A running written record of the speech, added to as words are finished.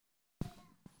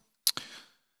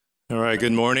All right,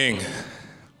 good morning.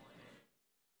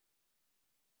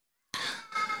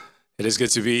 It is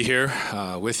good to be here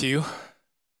with you.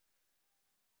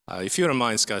 If you don't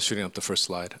mind, Scott, shooting up the first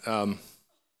slide.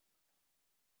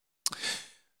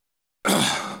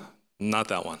 Not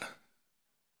that one.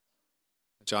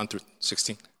 John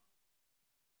 16.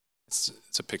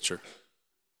 It's a picture.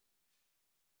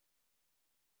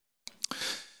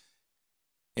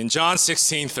 In John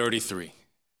 16:33,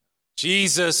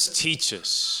 Jesus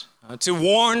teaches to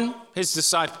warn his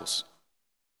disciples.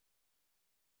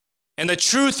 And the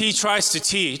truth he tries to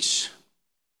teach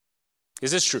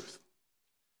is this truth,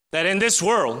 that in this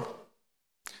world,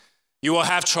 you will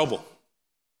have trouble,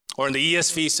 or in the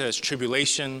ESV says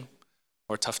tribulation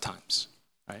or tough times,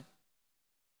 right?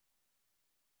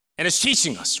 And it's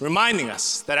teaching us, reminding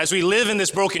us that as we live in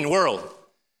this broken world,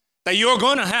 that you're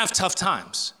going to have tough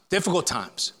times, difficult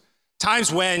times,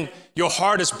 times when your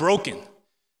heart is broken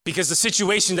because the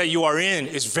situation that you are in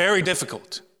is very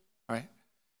difficult, right?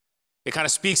 It kind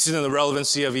of speaks to the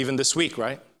relevancy of even this week,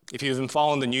 right? If you've been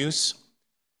following the news,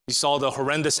 you saw the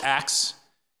horrendous acts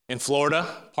in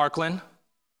Florida, Parkland,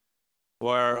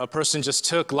 where a person just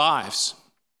took lives.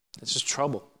 It's just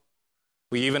trouble.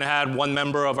 We even had one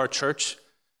member of our church,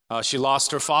 she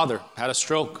lost her father, had a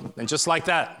stroke, and just like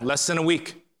that, less than a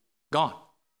week, gone.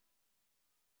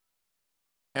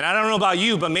 And I don't know about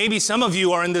you, but maybe some of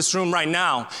you are in this room right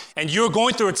now, and you're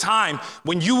going through a time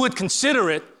when you would consider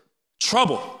it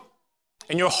trouble,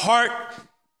 and your heart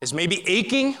is maybe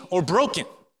aching or broken.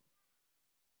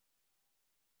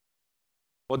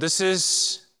 Well, this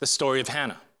is the story of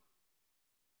Hannah.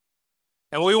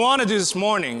 And what we want to do this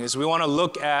morning is we want to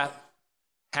look at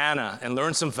Hannah and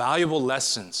learn some valuable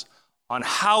lessons on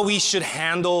how we should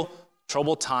handle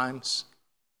troubled times,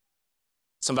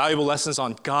 some valuable lessons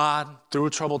on God through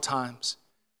troubled times,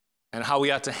 and how we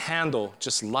have to handle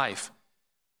just life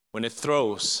when it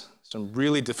throws some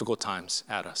really difficult times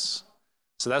at us.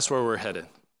 So that's where we're headed.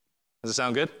 Does it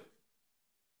sound good?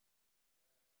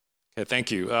 Okay, thank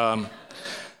you. I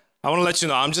want to let you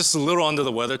know, I'm just a little under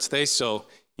the weather today, so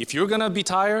if you're going to be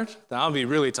tired, then I'll be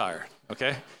really tired,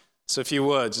 okay? So if you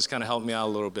would, just kind of help me out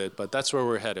a little bit, but that's where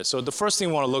we're headed. So the first thing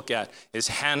we want to look at is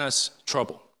Hannah's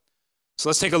trouble. So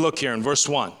let's take a look here in verse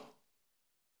 1.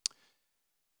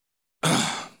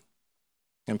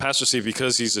 And Pastor Steve,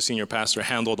 because he's a senior pastor,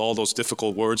 handled all those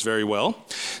difficult words very well.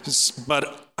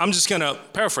 But I'm just going to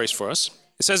paraphrase for us.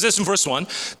 It says this in verse 1,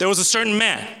 there was a certain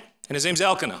man, and his name's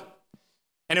Elkanah.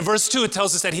 And in verse 2, it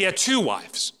tells us that he had two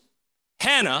wives,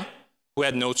 Hannah, who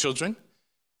had no children,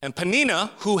 and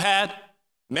Peninnah, who had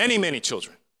many, many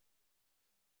children.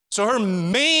 So her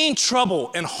main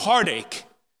trouble and heartache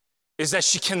is that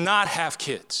she cannot have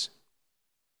kids.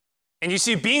 And you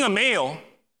see, being a male,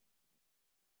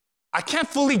 I can't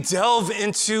fully delve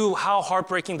into how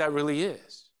heartbreaking that really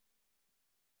is.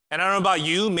 And I don't know about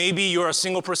you, maybe you're a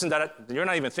single person that you're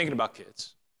not even thinking about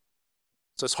kids.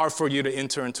 So it's hard for you to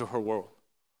enter into her world.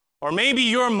 Or maybe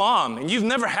you're a mom and you've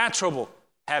never had trouble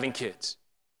having kids.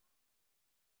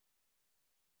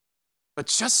 But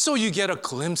just so you get a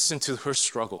glimpse into her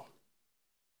struggle,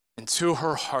 into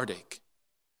her heartache,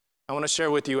 I want to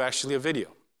share with you actually a video.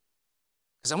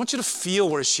 Because I want you to feel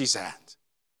where she's at.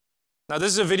 Now,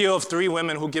 this is a video of 3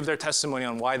 women who give their testimony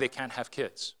on why they can't have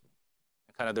kids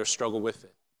and kind of their struggle with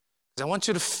it. Because I want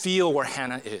you to feel where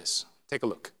Hannah is. Take a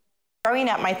look. Growing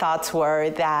up, my thoughts were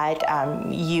that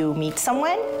you meet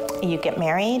someone, you get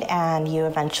married, and you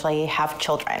eventually have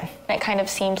children. It kind of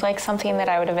seemed like something that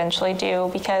I would eventually do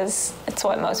because it's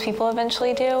what most people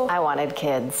eventually do. I wanted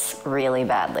kids really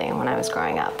badly when I was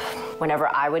growing up. Whenever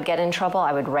I would get in trouble,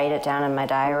 I would write it down in my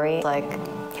diary. Like,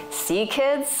 see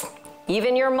kids?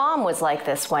 Even your mom was like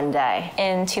this one day.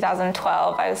 In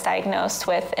 2012, I was diagnosed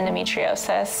with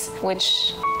endometriosis,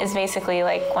 which is basically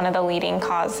like one of the leading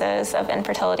causes of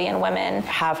infertility in women. I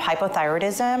have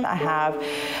hypothyroidism, I have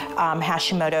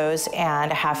Hashimoto's,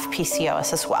 and I have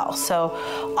PCOS as well.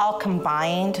 So all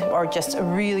combined are just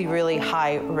really, really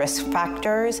high risk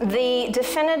factors. The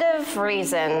definitive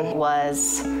reason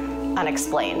was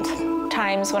unexplained.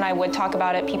 Times when I would talk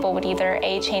about it, people would either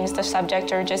A, change the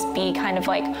subject or just be kind of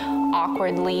like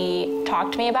awkwardly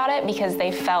talk to me about it because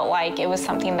they felt like it was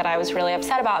something that I was really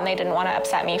upset about and they didn't want to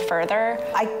upset me further.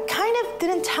 I kind of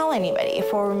didn't tell anybody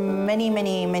for many,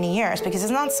 many, many years because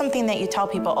it's not something that you tell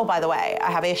people, oh, by the way,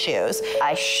 I have issues.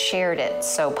 I shared it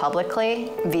so publicly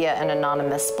via an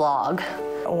anonymous blog.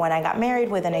 when I got married,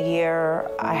 within a year,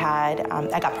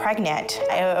 I got pregnant.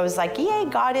 I was like, yay,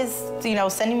 God is,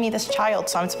 sending me this child,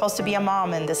 so I'm supposed to be a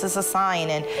mom, and this is a sign.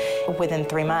 And within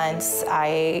 3 months,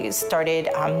 I started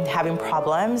having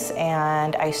problems,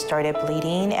 and I started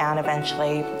bleeding, and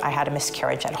eventually I had a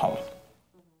miscarriage at home.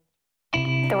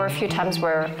 There were a few times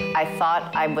where I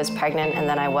thought I was pregnant and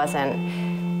then I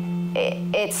wasn't.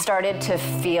 It started to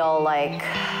feel like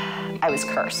I was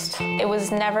cursed. It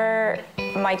was never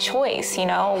my choice,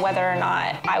 whether or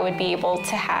not I would be able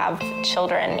to have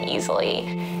children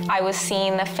easily. I was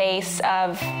seeing the face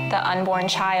of the unborn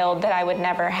child that I would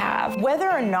never have. Whether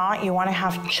or not you want to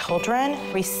have children,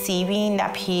 receiving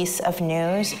that piece of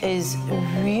news is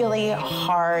really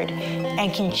hard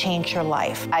and can change your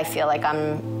life. I feel like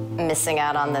I'm missing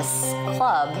out on this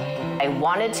club. I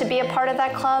wanted to be a part of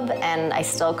that club, and I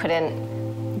still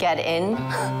couldn't get in.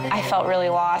 I felt really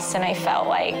lost, and I felt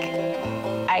like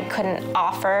I couldn't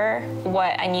offer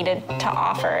what I needed to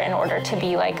offer in order to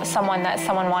be like someone that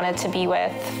someone wanted to be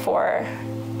with for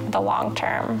the long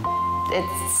term. It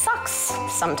sucks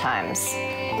sometimes.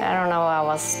 I don't know how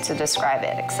else to describe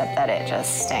it except that it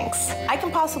just stinks. I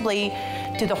can possibly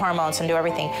do the hormones and do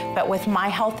everything, but with my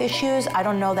health issues, I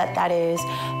don't know that that is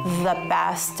the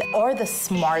best or the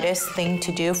smartest thing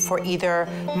to do for either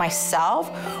myself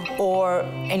or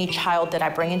any child that I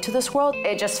bring into this world.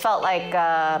 It just felt like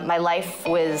my life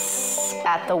was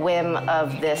at the whim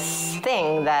of this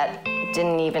thing that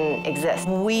didn't even exist.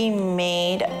 We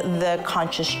made the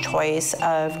conscious choice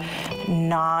of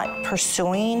not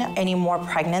pursuing any more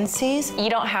pregnancies. You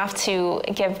don't have to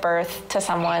give birth to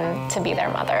someone to be their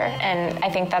mother, and I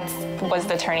think that was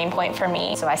the turning point for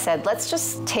me. So I said, let's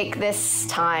just take this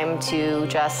time to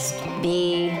just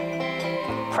be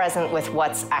present with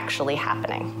what's actually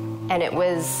happening. And it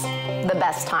was the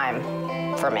best time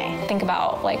for me. Think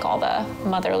about like all the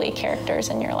motherly characters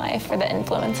in your life or the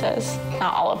influences.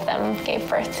 Not all of them gave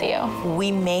birth to you.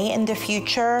 We may in the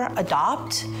future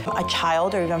adopt a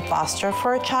child or even foster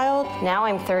for a child. Now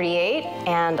I'm 38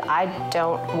 and I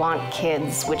don't want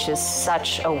kids, which is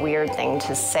such a weird thing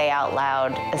to say out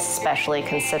loud, especially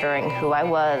considering who I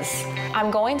was. I'm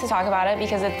going to talk about it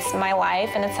because it's my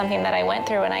life and it's something that I went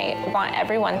through, and I want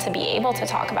everyone to be able to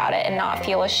talk about it and not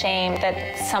feel ashamed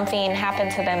that something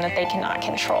happened to them that they cannot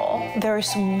control.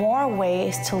 There's more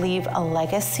ways to leave a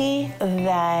legacy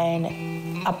than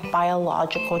a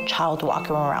biological child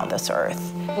walking around this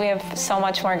earth. We have so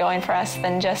much more going for us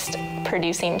than just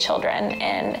producing children,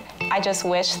 and I just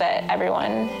wish that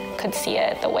everyone could see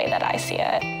it the way that I see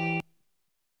it.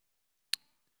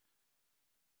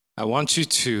 I want you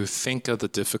to think of the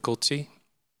difficulty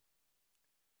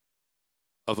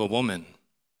of a woman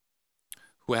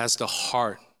who has the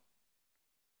heart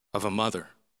of a mother,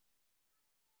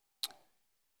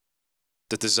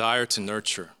 the desire to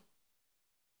nurture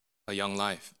a young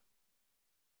life.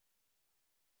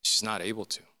 She's not able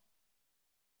to.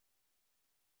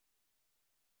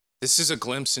 This is a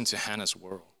glimpse into Hannah's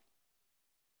world.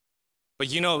 But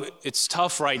it's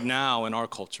tough right now in our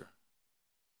culture.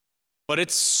 But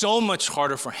it's so much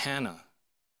harder for Hannah.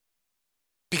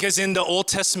 Because in the Old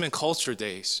Testament culture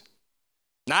days,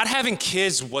 not having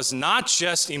kids was not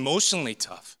just emotionally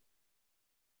tough.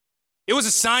 It was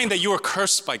a sign that you were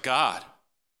cursed by God.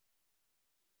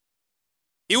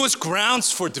 It was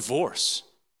grounds for divorce.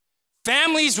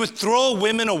 Families would throw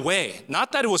women away.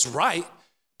 Not that it was right,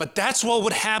 but that's what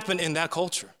would happen in that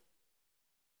culture.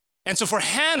 And so for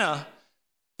Hannah,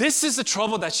 this is the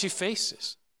trouble that she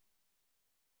faces.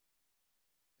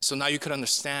 So now you could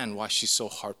understand why she's so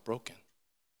heartbroken.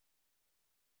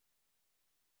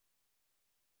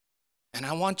 And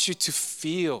I want you to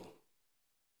feel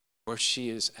where she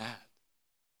is at,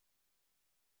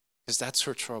 because that's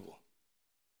her trouble.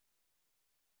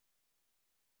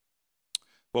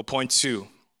 Well, point 2,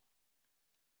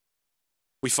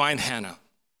 we find Hannah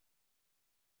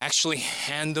actually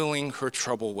handling her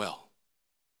trouble well.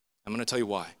 I'm going to tell you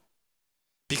why.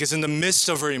 Because in the midst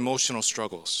of her emotional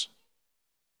struggles,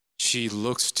 she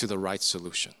looks to the right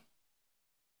solution.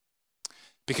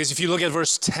 Because if you look at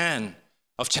verse 10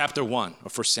 of chapter 1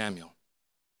 of 1 Samuel,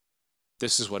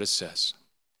 this is what it says.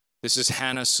 This is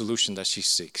Hannah's solution that she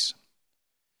seeks.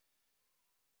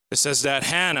 It says that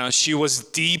Hannah, she was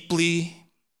deeply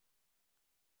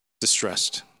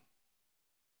distressed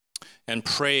and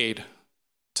prayed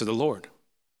to the Lord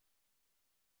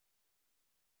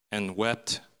and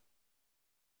wept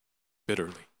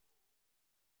bitterly.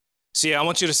 See, I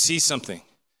want you to see something.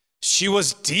 She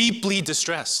was deeply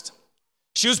distressed.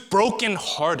 She was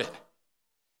brokenhearted.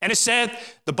 And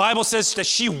the Bible says that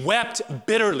she wept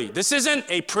bitterly. This isn't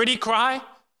a pretty cry.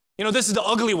 This is the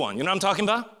ugly one. You know what I'm talking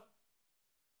about?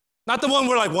 Not the one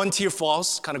where like one tear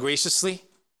falls kind of graciously,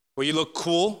 where you look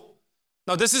cool.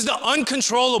 No, this is the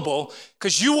uncontrollable,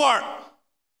 because you are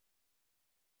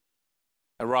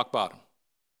at rock bottom.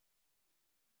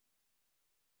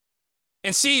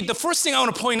 And see, the first thing I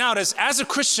want to point out is, as a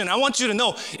Christian, I want you to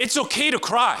know it's okay to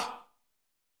cry.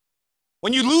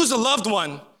 When you lose a loved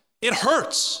one, it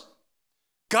hurts.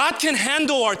 God can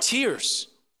handle our tears.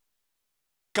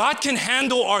 God can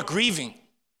handle our grieving.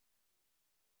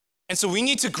 And so we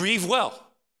need to grieve well.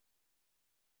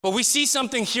 But we see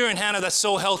something here in Hannah that's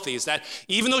so healthy, is that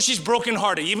even though she's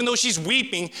brokenhearted, even though she's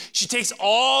weeping, she takes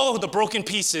all of the broken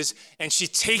pieces and she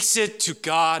takes it to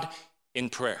God in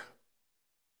prayer.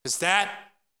 Because that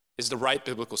is the right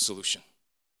biblical solution.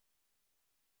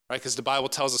 Right? Because the Bible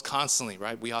tells us constantly,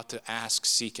 right? We ought to ask,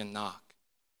 seek, and knock.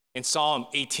 In Psalm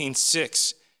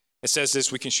 18:6, it says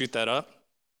this. We can shoot that up.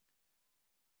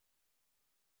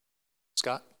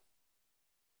 Scott?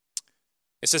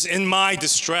 It says, in my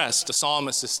distress, the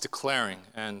psalmist is declaring,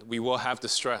 and we will have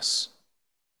distress.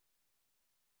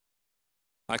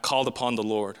 I called upon the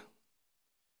Lord.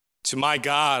 To my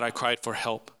God, I cried for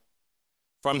help.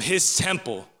 From his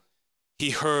temple,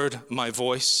 he heard my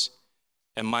voice,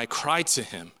 and my cry to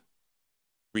him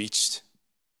reached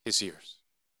his ears.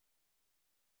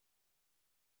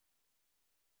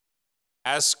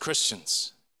 As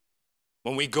Christians,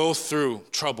 when we go through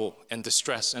trouble and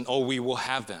distress, and we will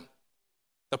have them,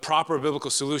 the proper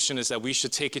biblical solution is that we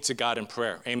should take it to God in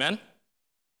prayer. Amen?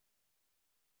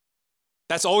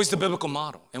 That's always the biblical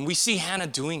model. And we see Hannah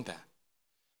doing that.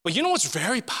 But you know what's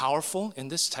very powerful in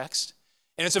this text?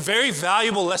 And it's a very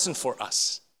valuable lesson for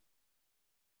us.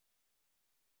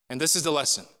 And this is the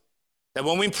lesson. That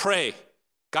when we pray,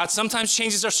 God sometimes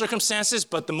changes our circumstances,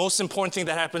 but the most important thing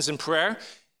that happens in prayer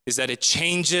is that it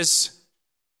changes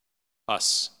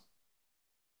us.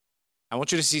 I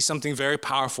want you to see something very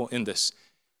powerful in this.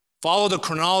 Follow the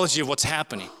chronology of what's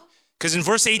happening. Because in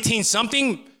verse 18,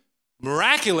 something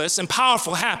miraculous and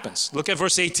powerful happens. Look at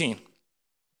verse 18.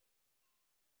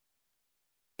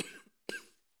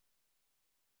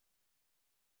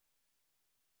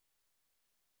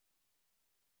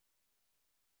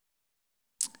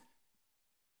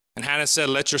 And Hannah said,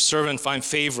 let your servant find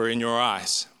favor in your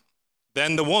eyes.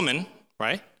 Then the woman,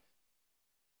 right,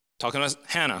 talking about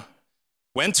Hannah,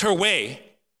 went her way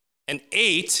and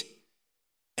ate,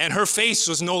 and her face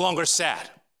was no longer sad.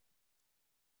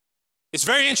 It's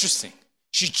very interesting.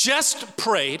 She just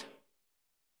prayed.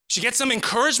 She gets some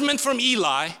encouragement from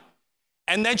Eli,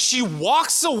 and then she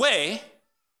walks away,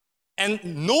 and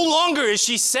no longer is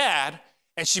she sad,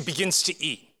 and she begins to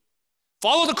eat.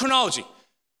 Follow the chronology.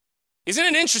 Isn't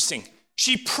it interesting?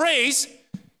 She prays.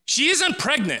 She isn't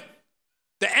pregnant.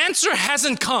 The answer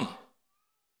hasn't come.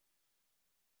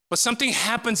 But something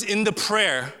happens in the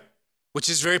prayer which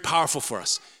is very powerful for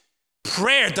us.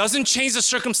 Prayer doesn't change the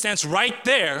circumstance right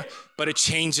there, but it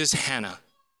changes Hannah.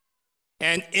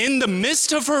 And in the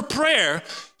midst of her prayer,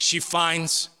 she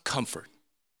finds comfort.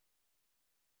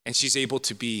 And she's able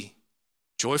to be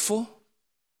joyful,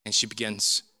 and she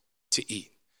begins to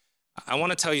eat. I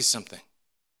want to tell you something.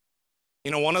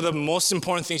 You know, one of the most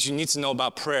important things you need to know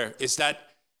about prayer is that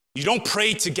you don't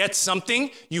pray to get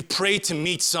something, you pray to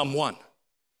meet someone.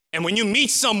 And when you meet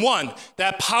someone,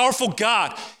 that powerful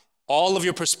God, all of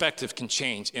your perspective can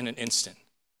change in an instant.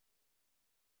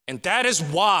 And that is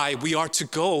why we are to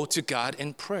go to God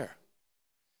in prayer.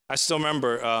 I still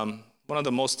remember one of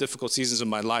the most difficult seasons of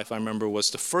my life, I remember, was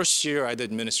the first year I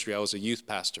did ministry. I was a youth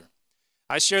pastor.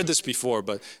 I shared this before,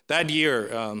 but that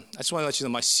year, I just want to let you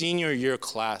know, my senior year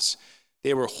class,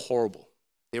 they were horrible.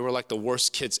 They were like the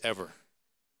worst kids ever.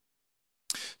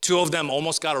 2 of them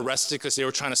almost got arrested because they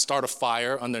were trying to start a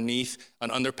fire underneath an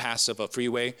underpass of a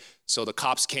freeway. So the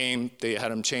cops came, they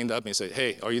had them chained up, and they said,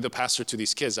 hey, are you the pastor to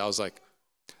these kids? I was like,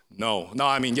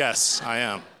 yes, I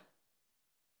am.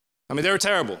 I mean, they were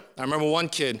terrible. I remember one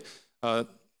kid,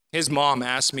 his mom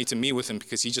asked me to meet with him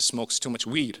because he just smokes too much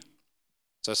weed.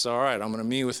 So I said, all right, I'm going to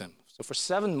meet with him. So for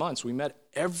 7 months, we met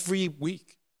every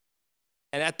week.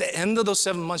 And at the end of those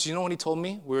 7 months, you know what he told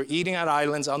me? We were eating at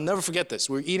Islands. I'll never forget this.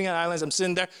 We were eating at Islands. I'm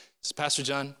sitting there. He says, Pastor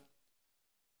John,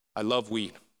 I love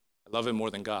weed. I love it more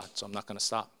than God, so I'm not going to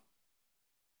stop.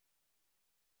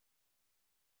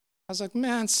 I was like,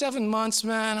 man, 7 months,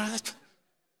 man.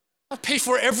 I paid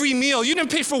for every meal. You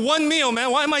didn't pay for one meal,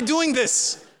 man. Why am I doing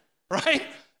this? Right?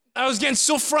 I was getting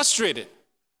so frustrated.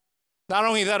 Not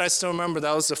only that, I still remember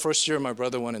that was the first year my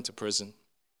brother went into prison.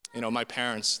 You know, my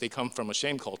parents, they come from a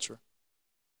shame culture.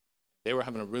 They were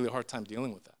having a really hard time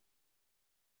dealing with that.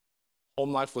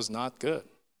 Home life was not good.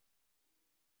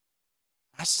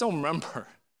 I still remember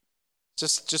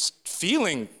just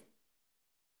feeling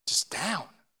just down.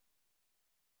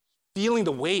 feeling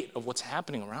the weight of what's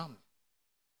happening around me.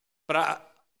 But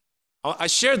I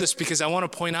share this because I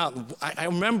want to point out, I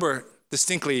remember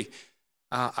distinctly,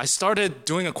 I started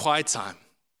doing a quiet time.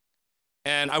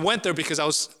 And I went there because I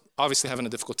was obviously having a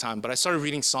difficult time, but I started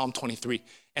reading Psalm 23.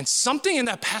 And something in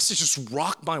that passage just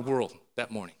rocked my world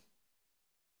that morning,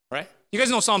 right? You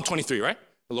guys know Psalm 23, right?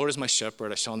 The Lord is my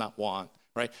shepherd, I shall not want,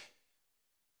 right?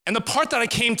 And the part that I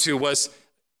came to was,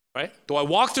 right? Though I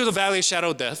walk through the valley of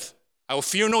shadow of death, I will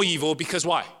fear no evil because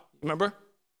why? Remember?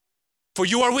 For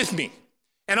you are with me.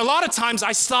 And a lot of times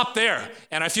I stop there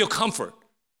and I feel comfort.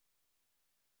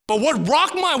 But what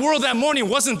rocked my world that morning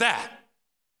wasn't that.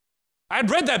 I had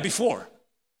read that before.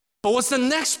 But what's the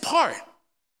next part?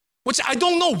 Which I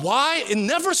don't know why, it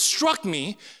never struck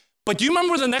me. But do you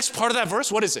remember the next part of that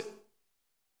verse? What is it?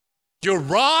 Your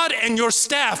rod and your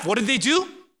staff, what did they do?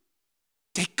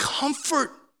 They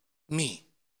comfort me.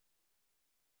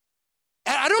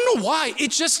 And I don't know why,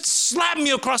 it just slapped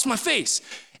me across my face.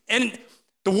 And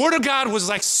the word of God was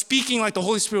like speaking, like the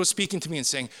Holy Spirit was speaking to me and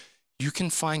saying, you can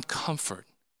find comfort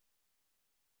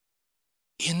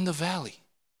in the valley.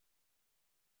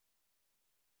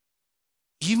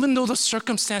 Even though the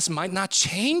circumstance might not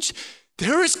change,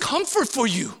 there is comfort for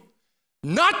you.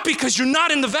 Not because you're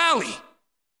not in the valley,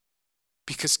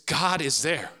 because God is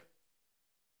there.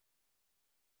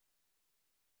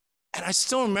 And I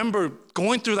still remember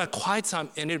going through that quiet time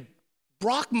and it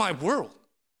rocked my world.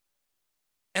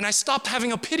 And I stopped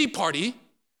having a pity party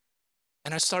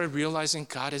and I started realizing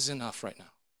God is enough right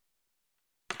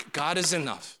now. God is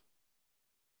enough.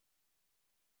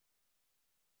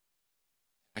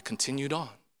 I continued on.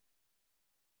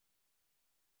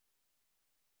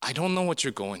 I don't know what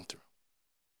you're going through,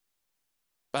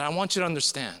 but I want you to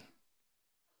understand,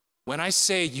 when I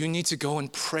say you need to go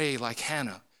and pray like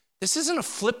Hannah, this isn't a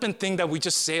flippant thing that we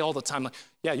just say all the time, like,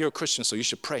 yeah, you're a Christian, so you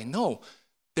should pray. No,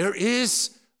 there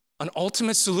is an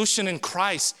ultimate solution in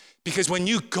Christ, because when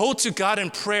you go to God in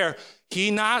prayer,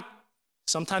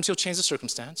 sometimes he'll change the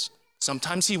circumstance,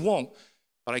 sometimes he won't,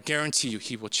 but I guarantee you,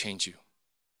 he will change you.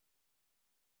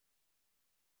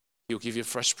 He'll give you a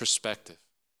fresh perspective.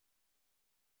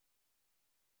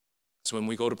 So when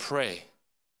we go to pray,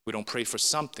 we don't pray for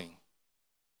something,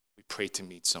 we pray to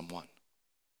meet someone.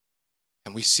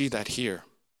 And we see that here.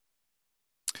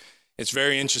 It's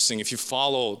very interesting. If you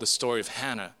follow the story of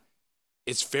Hannah,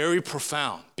 it's very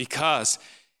profound because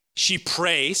she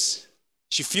prays,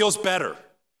 she feels better.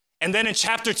 And then in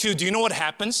chapter 2, do you know what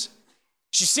happens?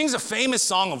 She sings a famous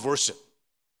song of worship.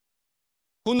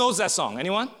 Who knows that song?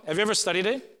 Anyone? Have you ever studied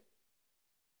it?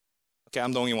 Okay,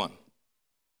 I'm the only one.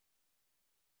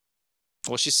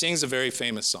 Well, she sings a very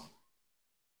famous song.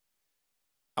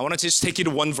 I want to just take you to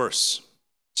one verse.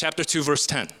 Chapter 2, verse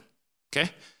 10. Okay?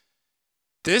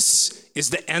 This is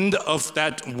the end of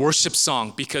that worship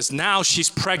song because now she's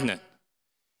pregnant.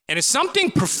 And it's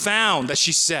something profound that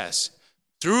she says.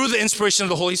 Through the inspiration of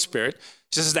the Holy Spirit,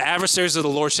 she says, the adversaries of the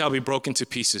Lord shall be broken to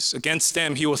pieces. Against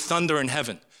them he will thunder in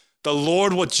heaven. The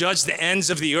Lord will judge the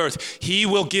ends of the earth. He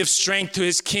will give strength to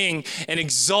his king and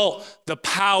exalt the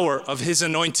power of his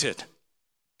anointed.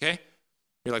 Okay?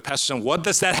 You're like, Pastor John, what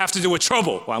does that have to do with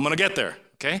trouble? Well, I'm going to get there.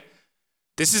 Okay?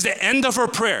 This is the end of her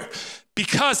prayer.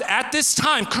 Because at this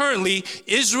time, currently,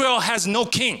 Israel has no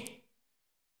king.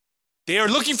 They are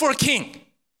looking for a king,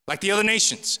 like the other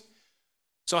nations.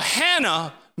 So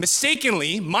Hannah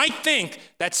mistakenly might think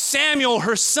that Samuel,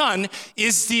 her son,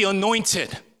 is the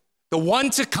anointed, the one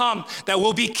to come that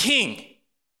will be king.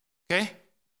 Okay?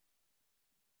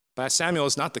 But Samuel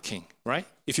is not the king, right?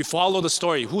 If you follow the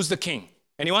story, who's the king?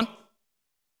 Anyone?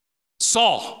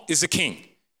 Saul is the king,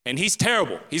 and he's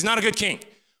terrible. He's not a good king.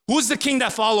 Who's the king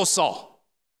that follows Saul?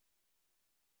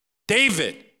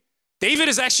 David. David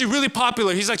is actually really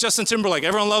popular. He's like Justin Timberlake.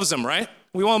 Everyone loves him, right?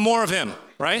 We want more of him,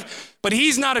 right? But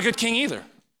he's not a good king either.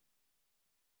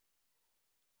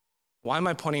 Why am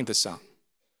I pointing this out?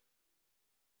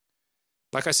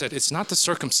 Like I said, it's not the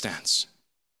circumstance.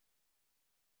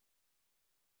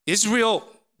 Israel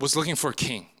was looking for a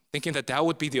king, thinking that that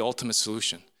would be the ultimate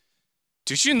solution.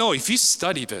 Did you know, if you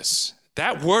study this,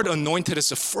 that word anointed is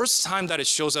the first time that it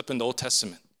shows up in the Old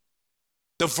Testament.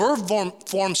 The verb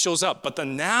form shows up, but the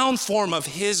noun form of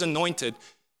his anointed,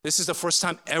 this is the first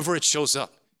time ever it shows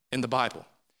up in the Bible.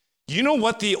 You know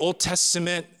what the Old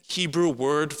Testament Hebrew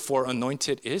word for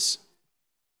anointed is?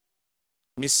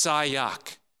 Messiah.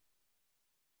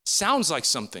 Sounds like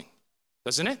something,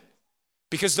 doesn't it?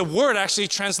 Because the word actually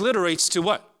transliterates to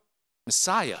what?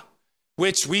 Messiah,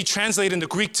 which we translate in the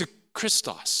Greek to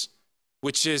Christos,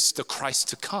 which is the Christ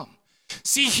to come.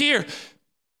 See here,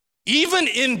 even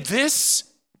in this,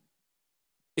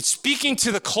 it's speaking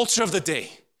to the culture of the day.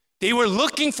 They were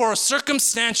looking for a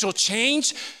circumstantial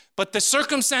change, but the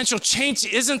circumstantial change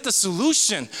isn't the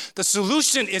solution. The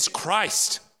solution is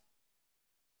Christ.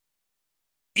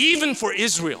 Even for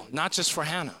Israel, not just for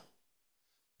Hannah.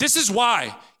 This is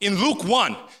why in Luke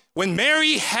 1, when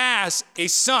Mary has a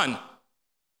son,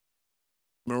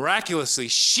 miraculously,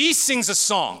 she sings a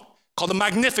song called the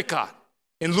Magnificat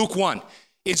in Luke 1.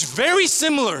 It's very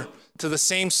similar to the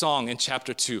same song in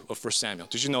chapter 2 of 1 Samuel.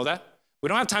 Did you know that? We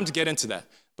don't have time to get into that.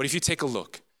 But if you take a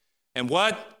look, and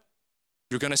what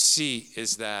you're going to see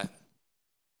is that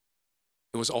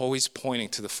it was always pointing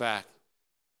to the fact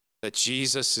that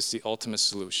Jesus is the ultimate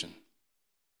solution,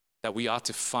 that we ought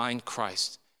to find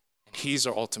Christ, and he's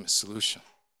our ultimate solution.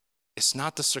 It's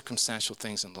not the circumstantial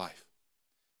things in life.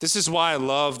 This is why I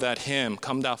love that hymn,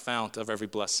 Come Thou Fount of Every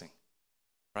Blessing,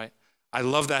 right? I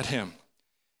love that hymn.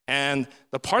 And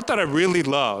the part that I really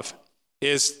love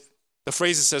is the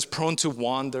phrase that says, prone to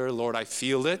wander, Lord, I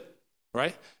feel it,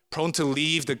 right? Prone to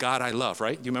leave the God I love,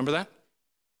 right? You remember that?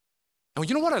 And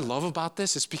you know what I love about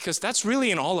this? It's because that's really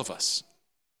in all of us.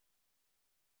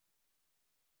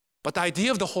 But the idea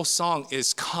of the whole song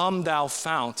is, come thou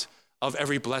fount of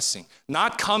every blessing.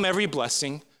 Not come every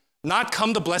blessing, not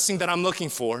come the blessing that I'm looking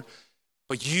for,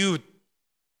 but you,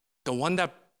 the one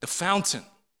that, the fountain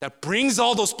that brings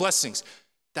all those blessings,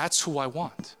 that's who I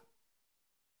want.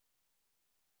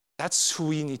 That's who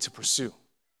we need to pursue.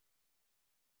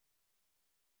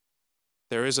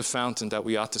 There is a fountain that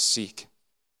we ought to seek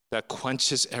that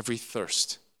quenches every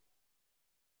thirst.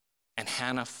 And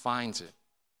Hannah finds it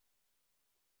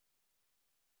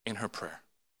in her prayer.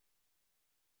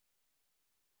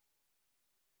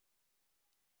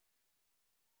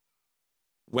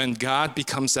 When God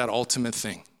becomes that ultimate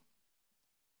thing,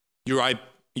 you're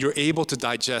able to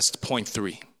digest point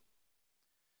 3.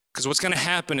 Because what's going to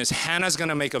happen is Hannah's going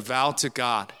to make a vow to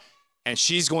God, and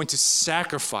she's going to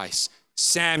sacrifice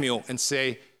Samuel and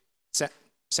say,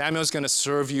 Samuel's going to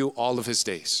serve you all of his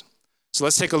days. So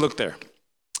let's take a look there.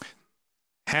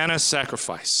 Hannah's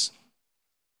sacrifice.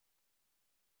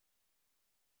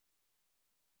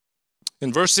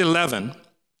 In verse 11, it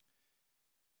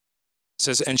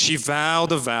says, and she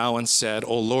vowed a vow and said,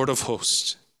 O Lord of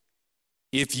hosts,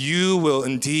 if you will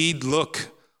indeed look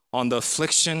on the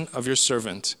affliction of your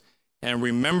servant and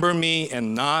remember me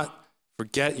and not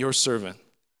forget your servant,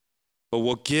 but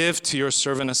will give to your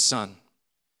servant a son,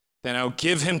 then I'll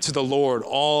give him to the Lord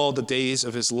all the days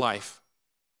of his life,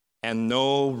 and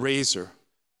no razor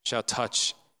shall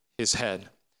touch his head.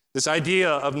 This idea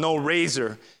of no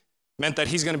razor meant that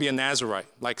he's going to be a Nazirite,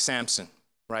 like Samson,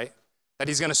 right? That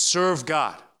he's going to serve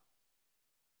God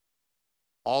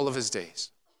all of his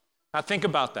days. Now think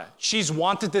about that. She's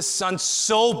wanted this son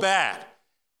so bad,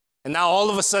 and now all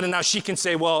of a sudden now she can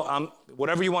say, well,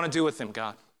 whatever you want to do with him,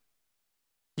 God.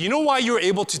 You know why you're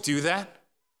able to do that?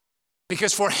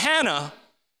 Because for Hannah,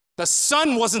 the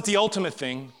son wasn't the ultimate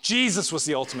thing. Jesus was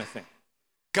the ultimate thing.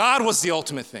 God was the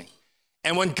ultimate thing.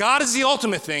 And when God is the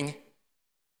ultimate thing,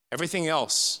 everything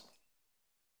else,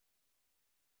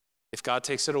 if God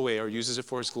takes it away or uses it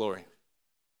for his glory,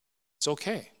 it's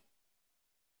okay.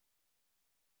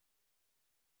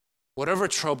 Whatever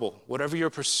trouble, whatever you're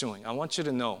pursuing, I want you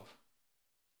to know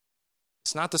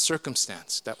it's not the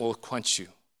circumstance that will quench you.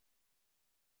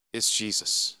 It's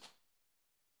Jesus.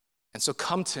 And so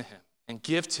come to him and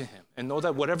give to him and know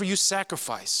that whatever you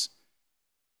sacrifice,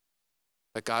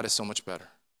 that God is so much better.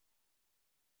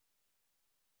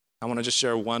 I want to just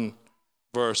share one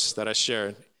verse that I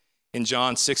shared. In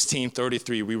John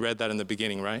 16:33, we read that in the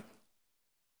beginning, right?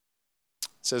 It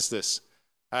says this,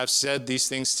 I have said these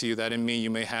things to you that in me you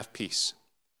may have peace.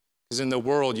 Because in the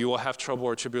world you will have trouble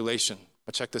or tribulation.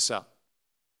 But check this out.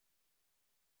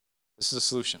 This is the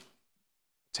solution.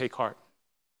 Take heart.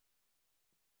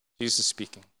 Jesus is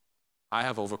speaking. I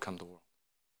have overcome the world.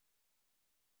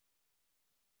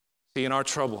 See, in our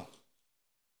trouble,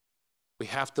 we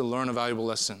have to learn a valuable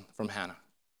lesson from Hannah.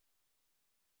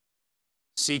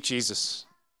 Seek Jesus.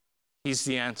 He's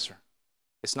the answer.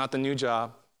 It's not the new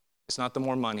job. It's not the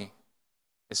more money.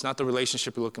 It's not the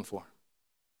relationship you're looking for.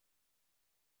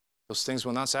 Those things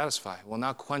will not satisfy, will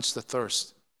not quench the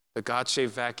thirst, the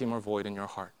God-shaped vacuum or void in your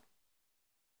heart.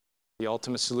 The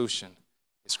ultimate solution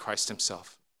is Christ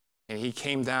himself. And he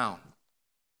came down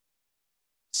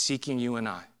seeking you and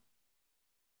I.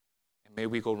 And may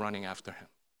we go running after him.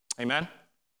 Amen?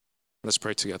 Let's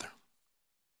pray together.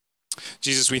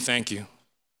 Jesus, we thank you.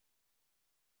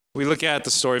 We look at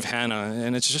the story of Hannah,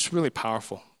 and it's just really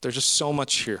powerful. There's just so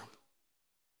much here.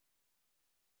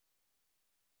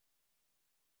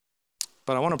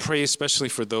 But I want to pray especially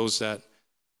for those that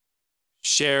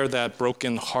share that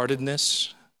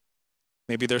brokenheartedness.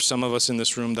 Maybe there's some of us in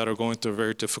this room that are going through a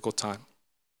very difficult time.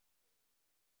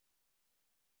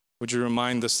 Would you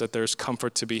remind us that there's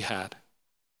comfort to be had?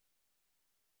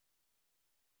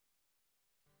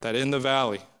 That in the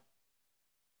valley,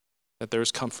 that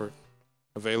there's comfort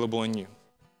available in you.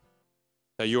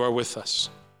 That you are with us.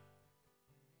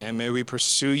 And may we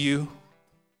pursue you,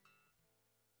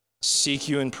 seek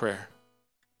you in prayer.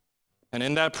 And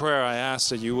in that prayer, I ask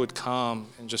that you would come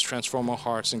and just transform our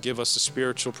hearts and give us a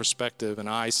spiritual perspective and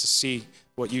eyes to see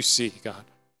what you see, God.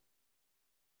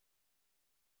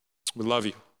 We love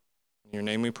you. In your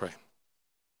name we pray.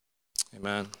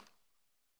 Amen.